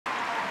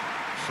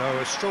So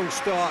a strong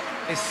start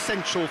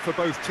essential for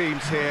both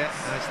teams here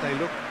as they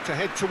look to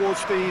head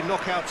towards the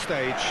knockout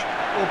stage.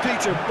 Well,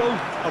 Peter,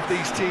 both of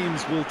these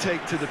teams will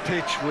take to the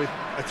pitch with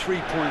a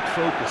three-point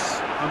focus.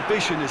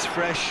 Ambition is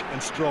fresh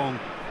and strong,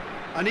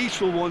 and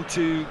each will want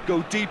to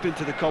go deep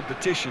into the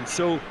competition,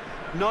 so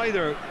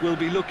neither will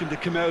be looking to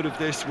come out of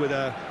this with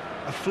a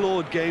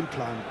flawed game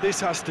plan. This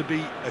has to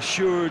be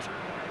assured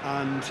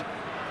and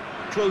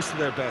close to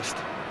their best.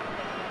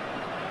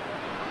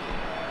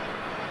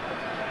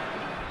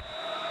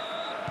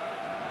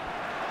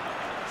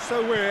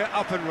 So we're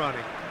up and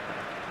running.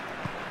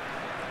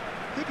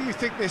 Who do you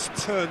think this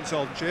turns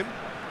on, Jim?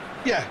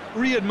 Yeah,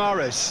 Riyad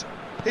Mahrez.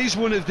 He's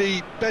one of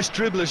the best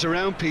dribblers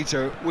around,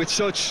 Peter, with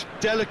such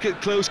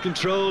delicate, close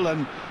control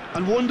and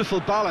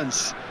wonderful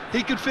balance.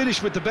 He could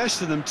finish with the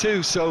best of them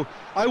too, so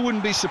I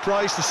wouldn't be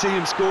surprised to see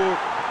him score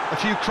a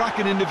few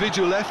cracking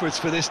individual efforts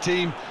for this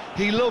team.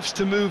 He loves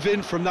to move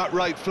in from that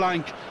right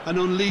flank and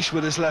unleash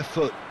with his left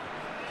foot.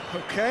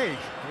 Okay,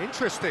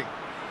 interesting.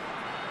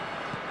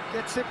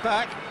 Gets it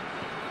back.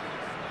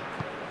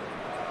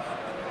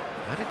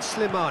 And it's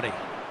Slimani.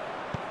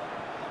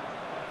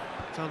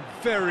 Done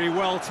very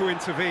well to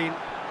intervene.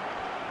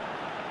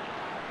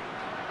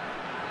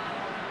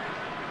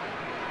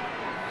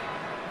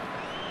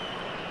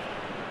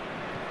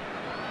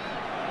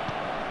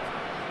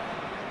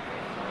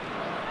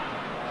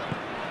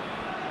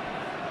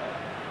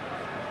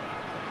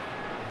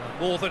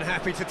 More than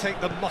happy to take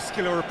the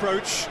muscular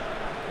approach.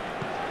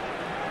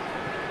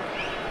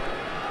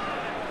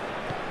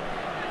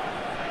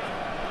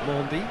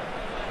 Mondi.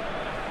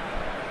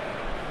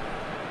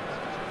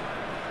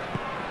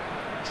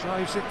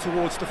 Drives it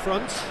towards the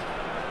front.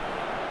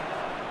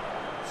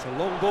 It's a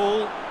long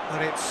ball,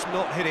 and it's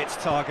not hit its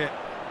target.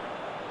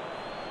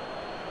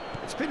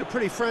 It's been a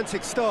pretty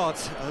frantic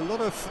start. A lot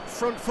of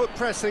front foot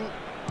pressing.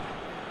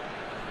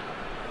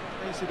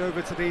 Plays it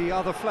over to the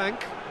other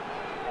flank.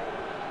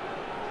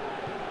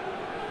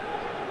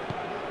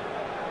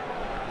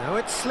 Now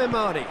it's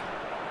Slimani.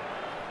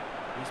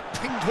 He's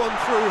pinged one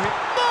through him.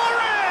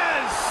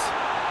 Mahrez!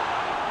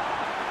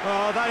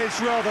 Oh, that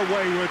is rather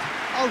wayward.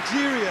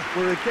 Algeria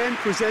were again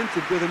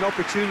presented with an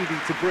opportunity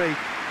to break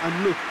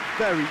and look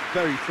very,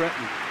 very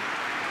threatening.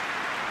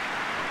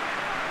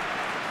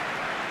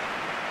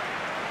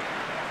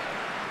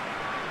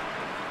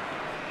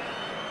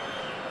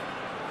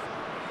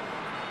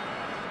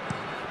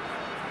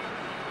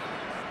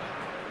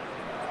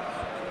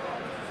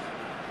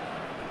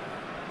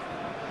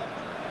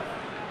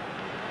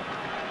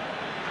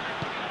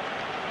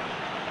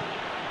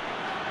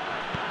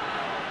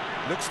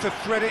 Looks to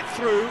thread it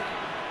through.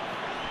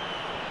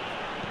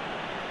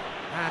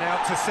 And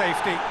out to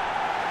safety.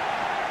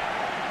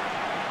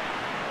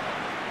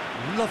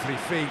 Lovely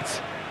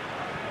feet.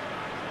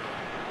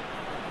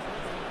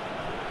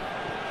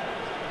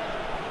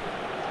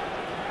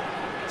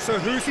 So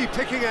who's he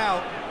picking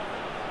out?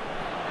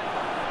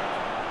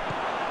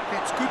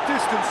 Gets good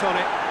distance on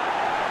it.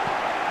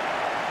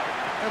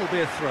 That'll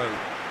be a throw.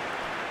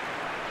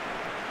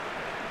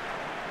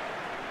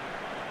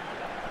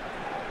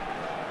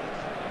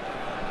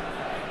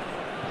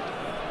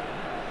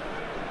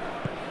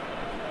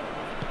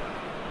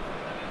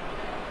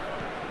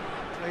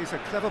 Plays a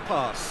clever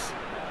pass.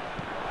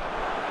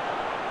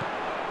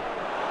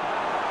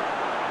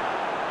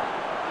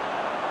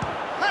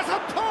 Has a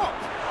pop!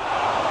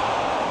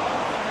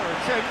 Fair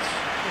attempt,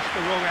 just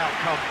the wrong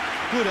outcome.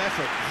 Good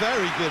effort,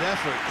 very good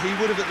effort. He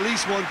would have at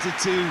least wanted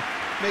to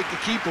make the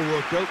keeper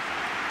work, though.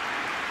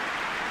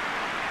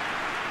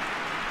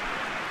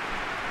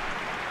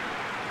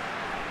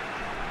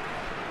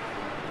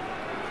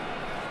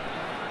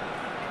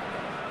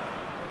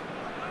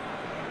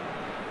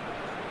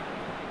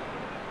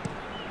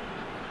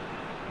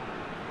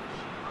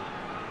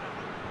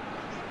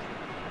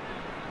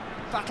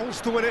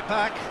 Battles to win it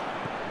back.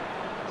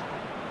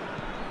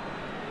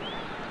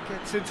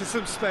 Gets into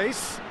some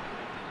space.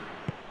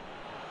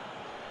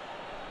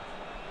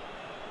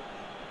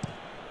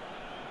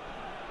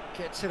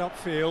 Gets it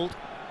upfield.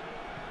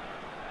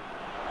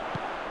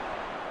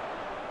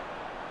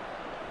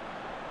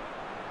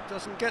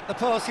 Doesn't get the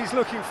pass he's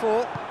looking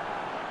for.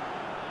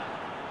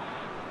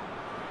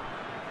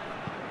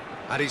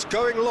 And he's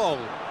going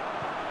long.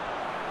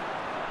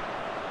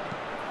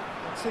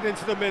 It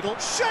into the middle,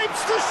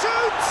 shapes to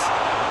shoot!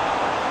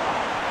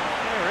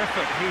 Fair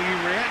effort, he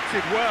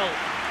reacted well.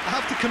 I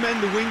have to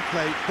commend the wing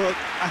play, but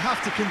I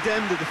have to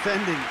condemn the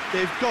defending.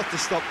 They've got to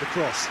stop the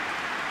cross.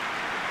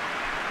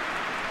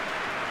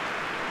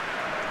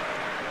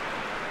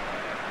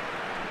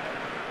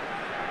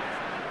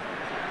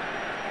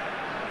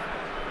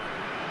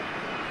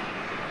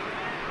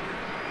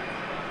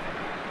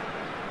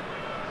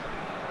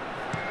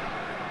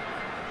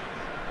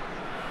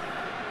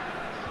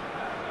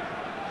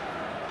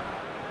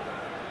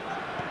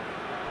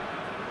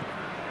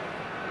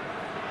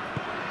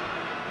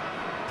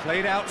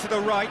 Played out to the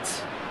right. It's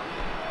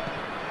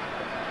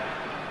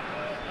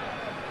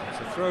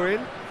a throw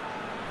in.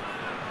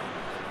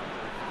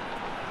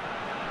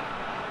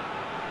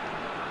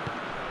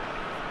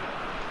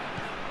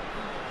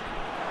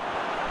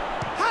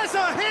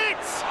 There's a hit!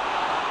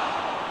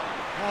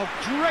 Oh,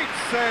 great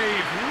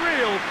save,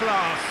 real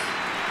class.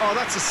 Oh,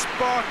 that's a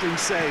sparkling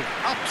save,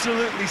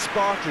 absolutely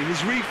sparkling.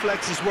 His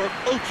reflexes were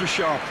ultra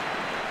sharp.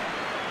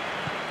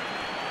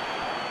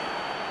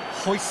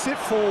 Hoists it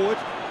forward.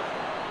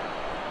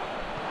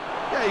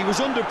 Yeah, he was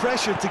under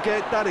pressure to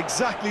get that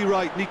exactly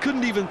right, and he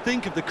couldn't even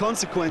think of the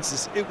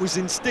consequences. It was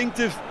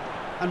instinctive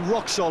and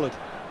rock solid.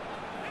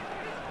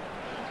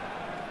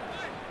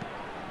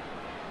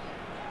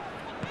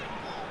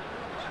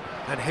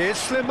 And here's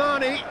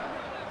Slimani.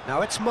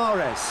 Now it's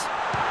Mahrez.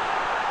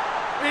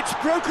 It's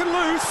broken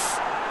loose.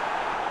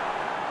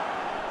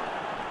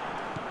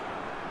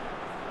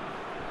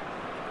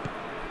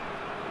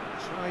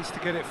 Tries to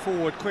get it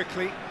forward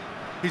quickly.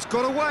 He's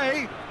got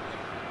away.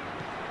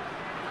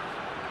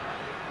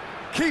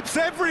 Keeps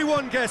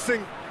everyone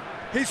guessing.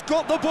 He's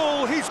got the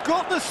ball, he's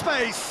got the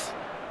space.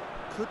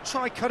 Could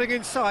try cutting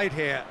inside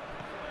here.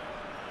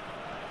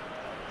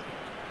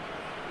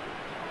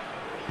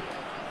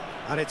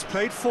 And it's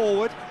played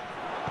forward.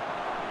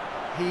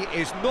 He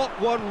is not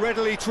one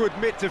readily to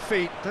admit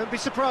defeat. Don't be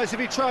surprised if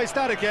he tries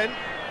that again.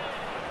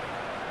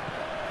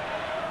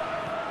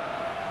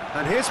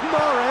 And here's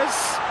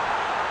Mahrez.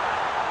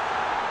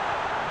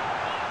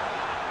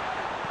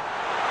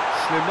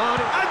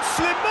 Slimani, and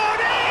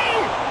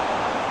Slimani!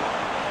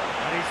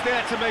 And he's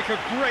there to make a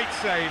great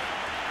save.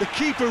 The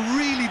keeper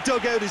really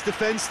dug out his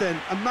defence then,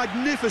 a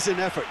magnificent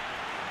effort.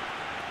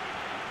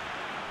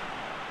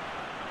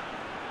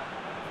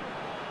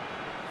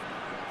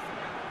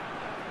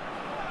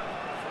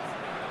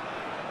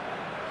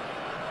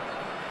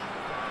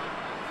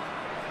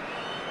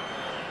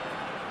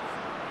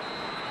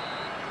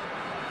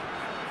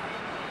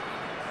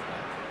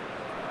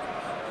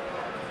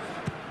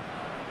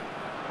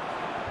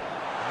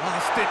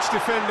 Last-ditch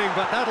defending,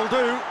 but that'll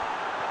do.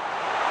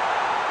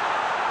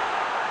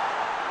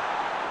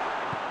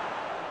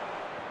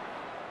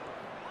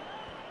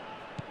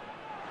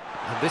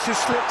 And this is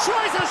Slip.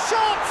 Tries a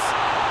shot!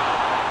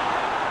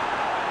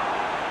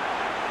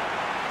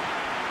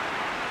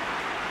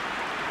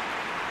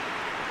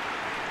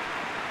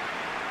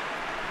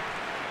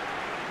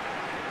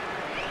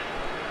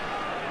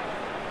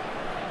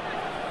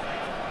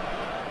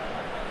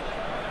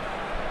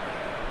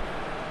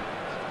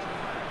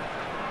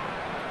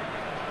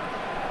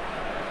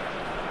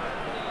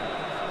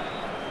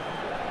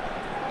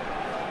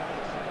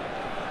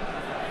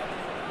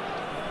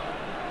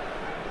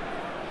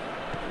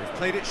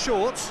 Played it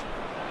short.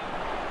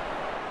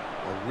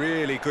 A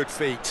really good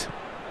feat.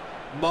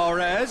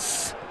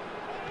 Mahrez.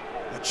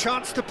 A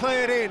chance to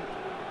play it in.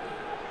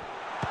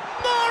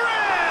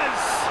 Mahrez!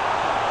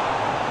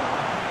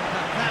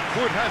 That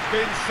would have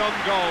been some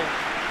goal.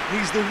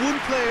 He's the one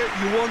player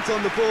you want on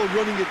the ball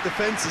running at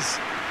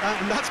defences,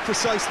 and that's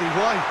precisely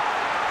why.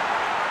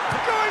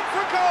 Going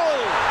for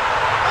goal!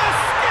 A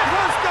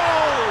skipper's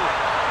goal!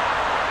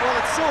 Well,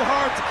 it's so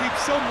hard to keep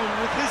someone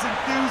with his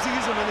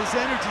enthusiasm and his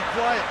energy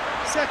quiet.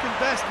 Second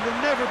best will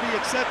never be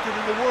accepted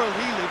in the world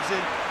he lives in,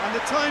 and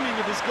the timing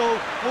of his goal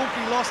won't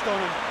be lost on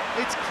him.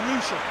 It's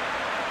crucial.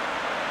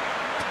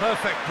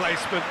 Perfect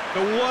placement,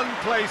 the one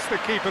place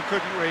the keeper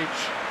couldn't reach.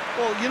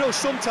 Well, you know,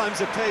 sometimes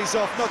it pays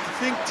off not to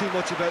think too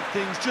much about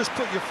things, just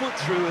put your foot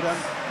through it, and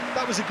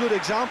that was a good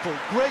example.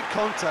 Great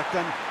contact,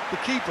 and the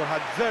keeper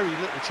had very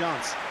little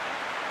chance.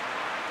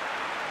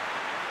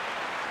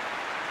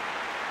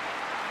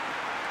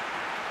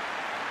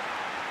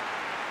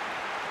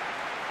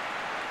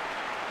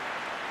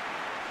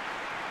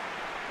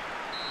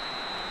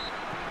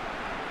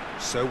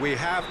 So we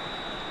have...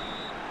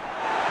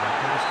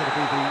 That's going to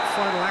be the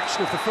final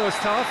action of the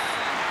first half.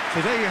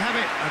 So there you have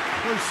it, a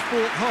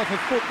close-fought half of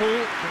football,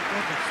 but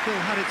one that still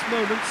had its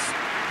moments,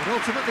 but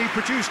ultimately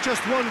produced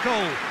just one goal.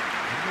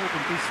 And Morgan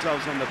beat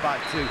themselves on the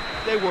back too.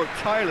 They worked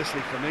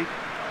tirelessly for me.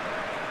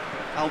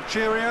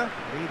 Algeria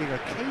leading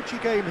a cagey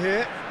game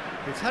here.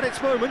 It's had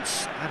its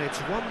moments, and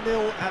it's 1-0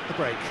 at the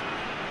break.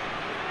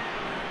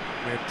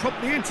 We're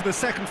promptly into the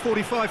second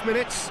 45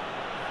 minutes.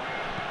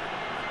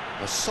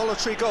 A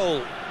solitary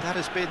goal, that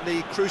has been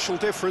the crucial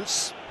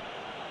difference.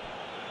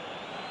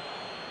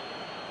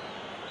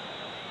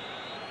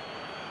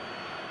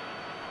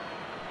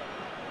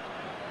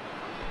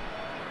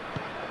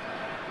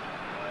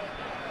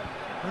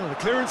 Well, the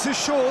clearance is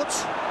short.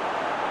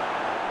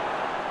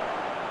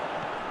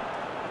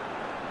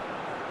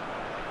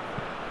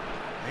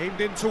 Aimed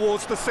in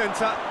towards the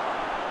centre.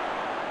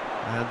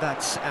 And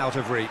that's out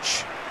of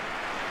reach.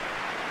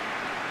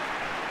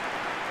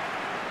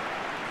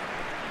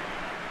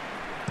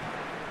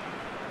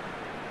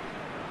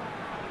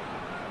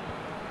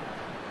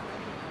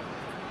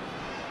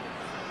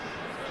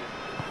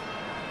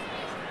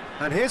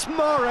 And here's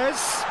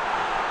Mahrez.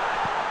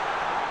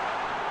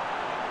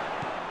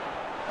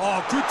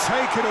 Oh, good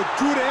take in a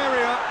good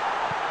area.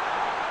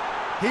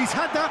 He's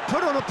had that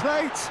put on a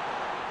plate.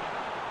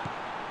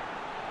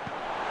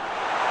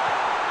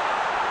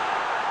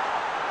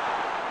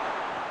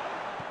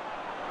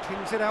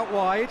 Pings it out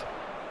wide.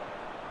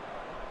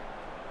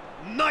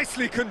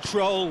 Nicely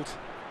controlled.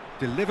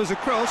 Delivers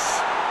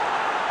across.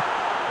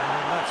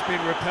 And that's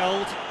been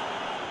repelled.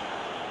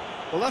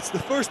 Well, that's the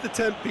first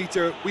attempt,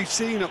 Peter, we've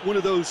seen at one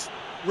of those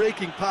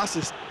raking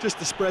passes just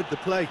to spread the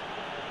play.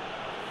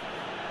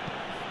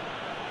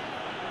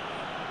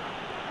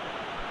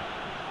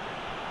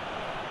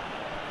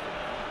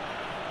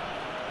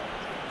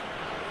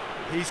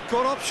 He's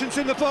got options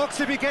in the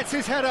box if he gets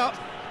his head up.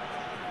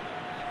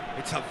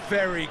 It's a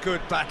very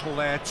good battle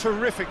there,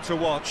 terrific to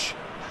watch.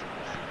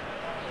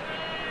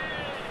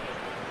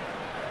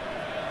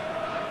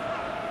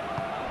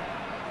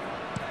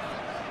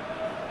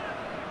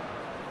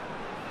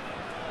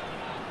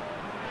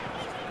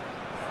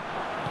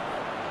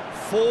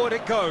 Forward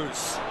it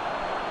goes.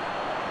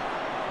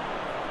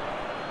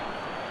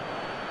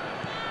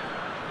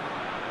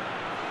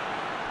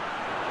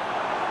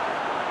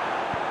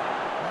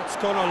 That's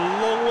gone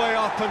a long way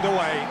up and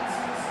away.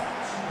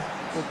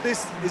 Well,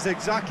 this is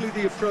exactly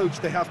the approach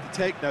they have to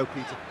take now,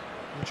 Peter.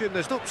 Jim,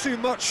 there's not too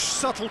much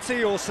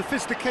subtlety or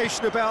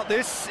sophistication about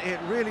this. It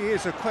really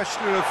is a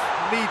question of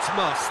needs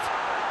must.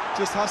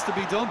 Just has to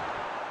be done.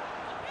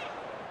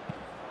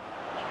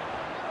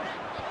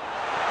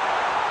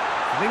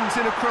 Lings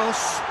in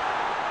across.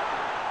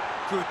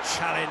 Good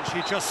challenge,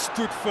 he just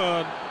stood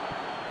firm.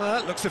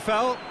 Looks a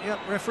foul. Yep,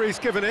 referee's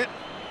given it.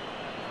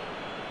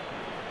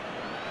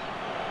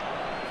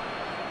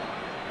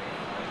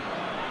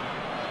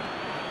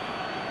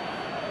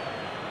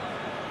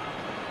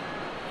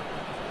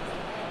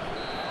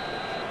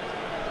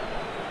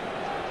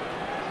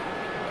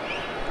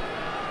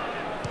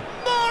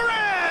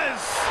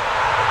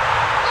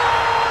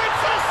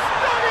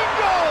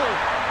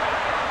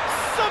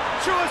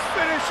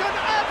 Finish, an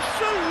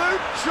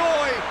absolute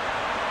joy.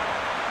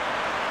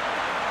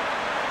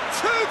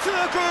 2 to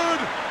the good,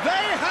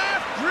 they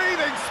have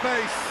breathing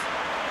space.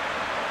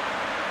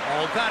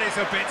 Oh, that is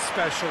a bit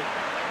special.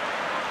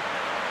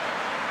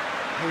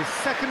 His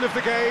second of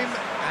the game,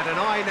 and an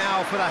eye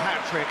now for the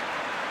hat-trick.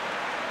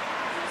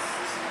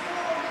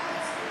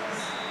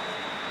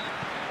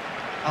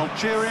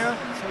 Algeria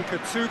take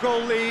a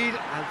 2-goal lead,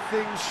 and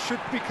things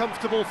should be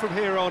comfortable from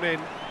here on in.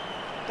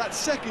 That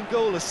second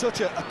goal has such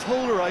a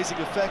polarising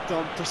effect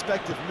on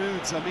prospective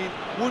moods. I mean,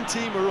 one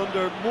team are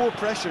under more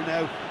pressure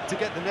now to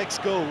get the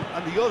next goal,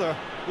 and the other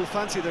will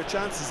fancy their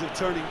chances of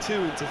turning 2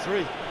 into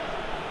 3.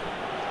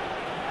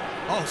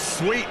 Oh,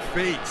 sweet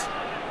feet.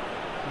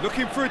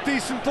 Looking for a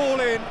decent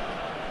ball in.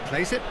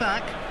 Plays it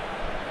back.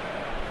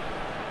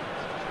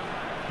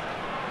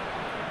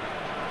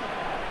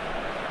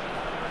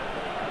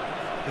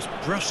 Just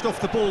brushed off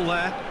the ball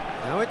there.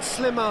 Now it's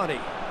Slimani.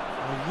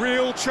 A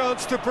real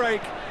chance to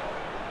break.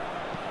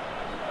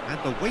 And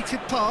the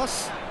weighted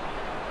pass.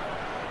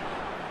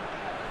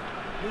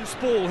 Loose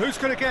ball, who's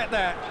going to get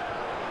there?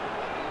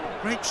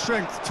 Great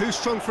strength, too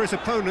strong for his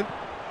opponent.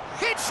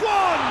 Hits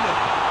one!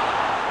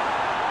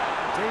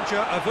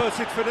 Danger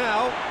averted for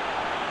now.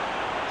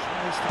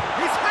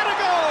 He's had a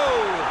go!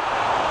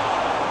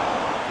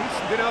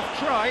 Decent enough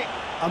try.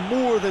 A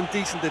more than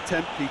decent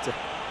attempt, Peter.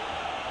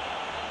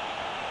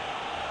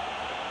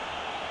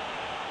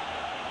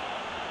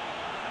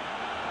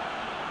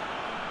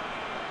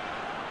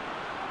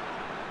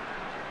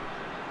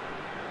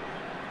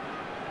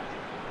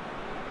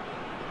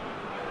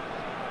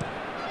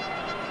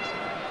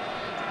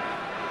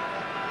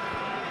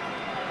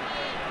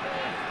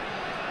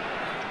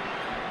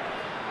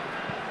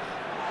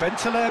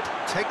 Bentaleb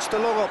takes the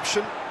long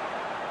option,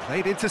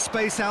 played into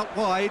space out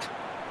wide.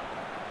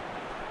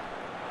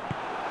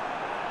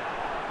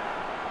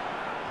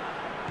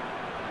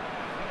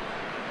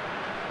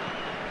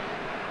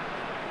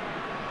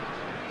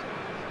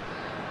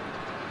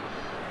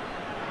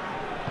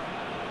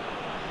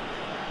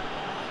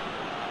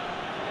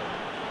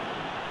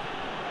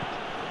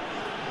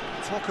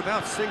 Talk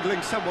about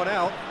singling someone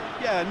out.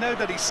 Yeah, now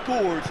that he's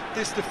scored,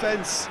 this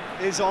defence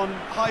is on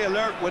high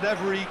alert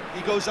whenever he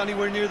goes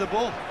anywhere near the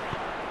ball.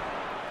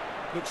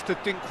 Looks to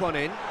dink one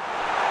in.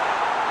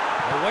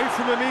 Away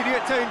from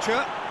immediate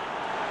danger.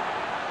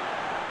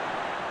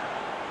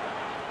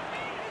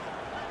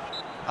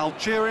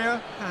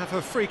 Algeria have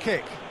a free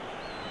kick.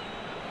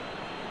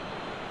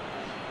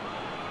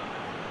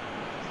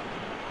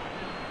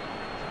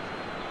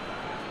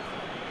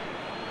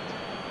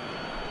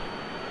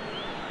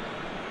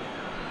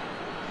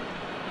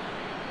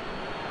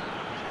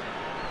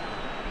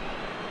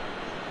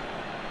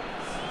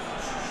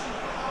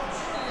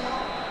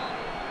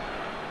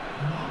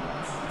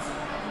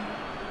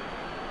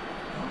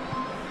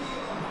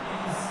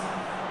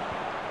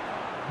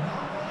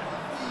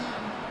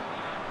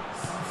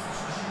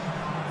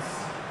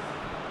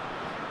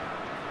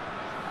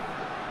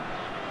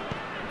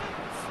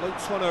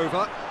 Floats one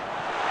over.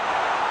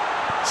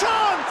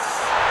 Chance!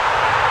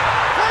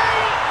 They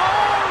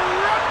are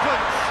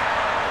rampant!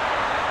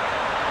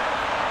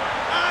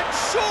 And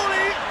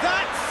surely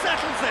that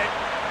settles it.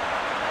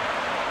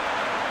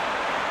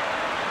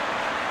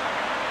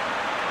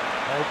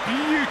 Oh,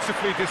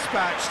 beautifully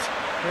dispatched.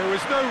 There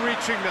was no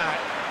reaching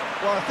that.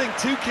 Well, I think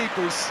two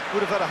keepers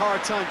would have had a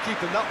hard time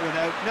keeping that one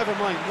out, never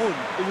mind one.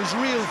 It was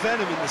real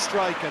venom in the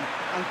strike and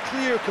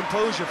clear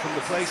composure from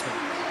the placement.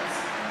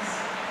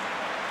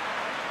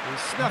 He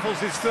snaffles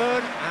his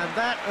third, and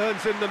that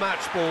earns him the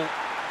match ball.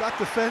 That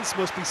defence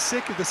must be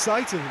sick of the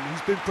sight of him.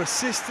 He's been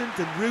persistent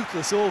and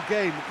ruthless all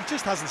game. He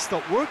just hasn't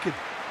stopped working.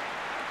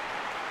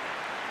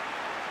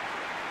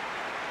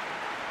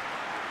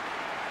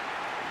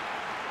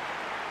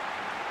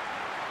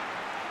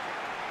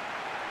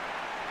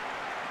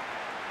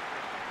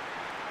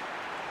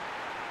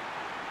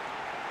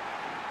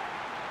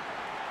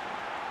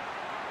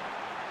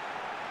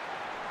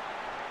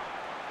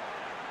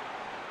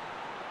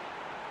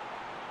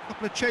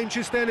 Couple of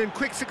changes then in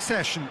quick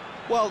succession.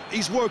 Well,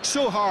 he's worked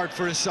so hard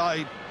for his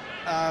side,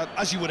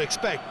 as you would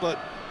expect, but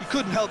you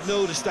couldn't help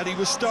notice that he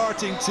was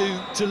starting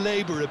to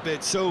labour a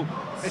bit, so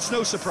it's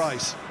no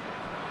surprise.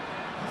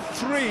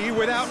 3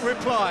 without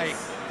reply.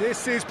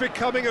 This is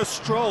becoming a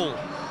stroll.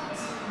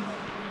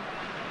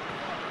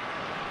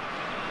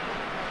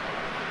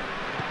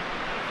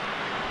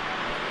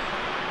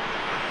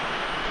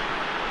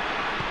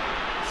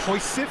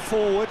 Hoists it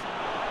forward.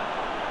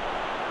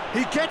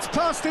 He gets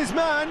past his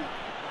man.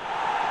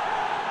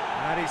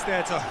 And he's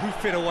there to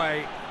hoof it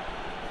away.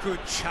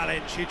 Good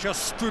challenge, he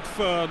just stood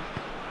firm.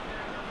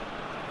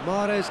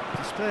 Mahrez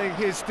displaying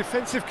his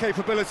defensive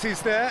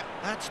capabilities there.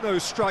 That's no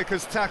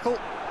striker's tackle.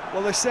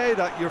 Well, they say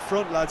that your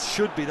front lads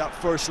should be that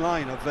first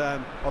line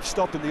of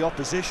stopping the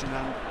opposition,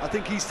 and I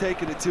think he's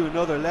taken it to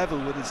another level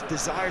with his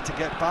desire to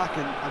get back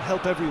and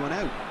help everyone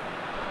out.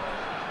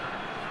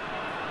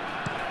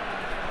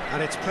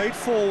 And it's played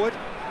forward.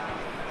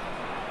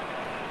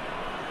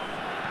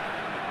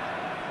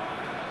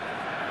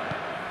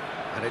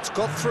 And it's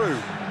got through.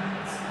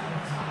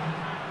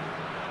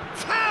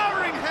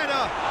 Towering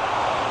header!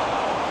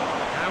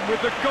 And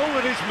with the goal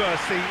at his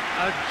mercy,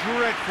 a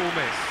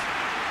dreadful miss.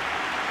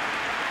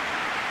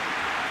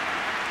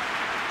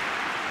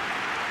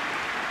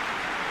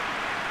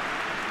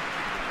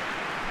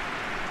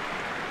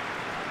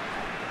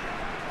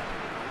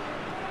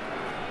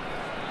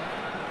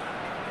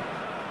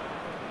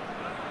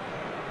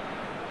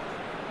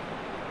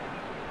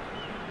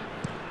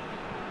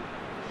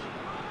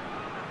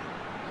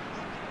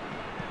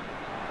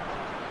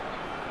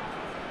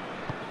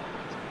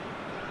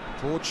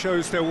 Board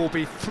shows there will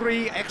be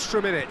 3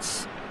 extra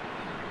minutes.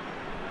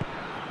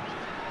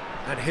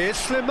 And here's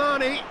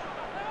Slimani.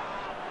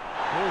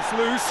 Ball's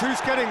loose, who's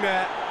getting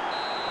there?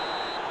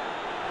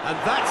 And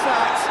that's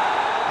that.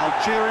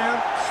 Algeria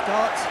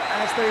starts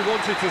as they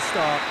wanted to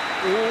start.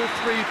 All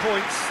 3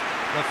 points,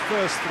 the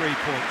first 3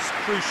 points,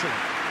 crucial.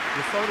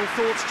 Your final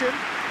thoughts, Jim?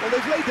 Well,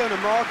 they've laid down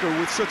a marker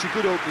with such a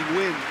good opening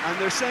win, and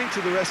they're saying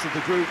to the rest of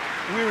the group,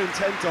 we're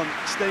intent on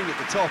staying at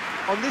the top.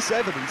 On this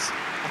evidence,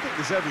 I think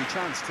there's every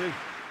chance too.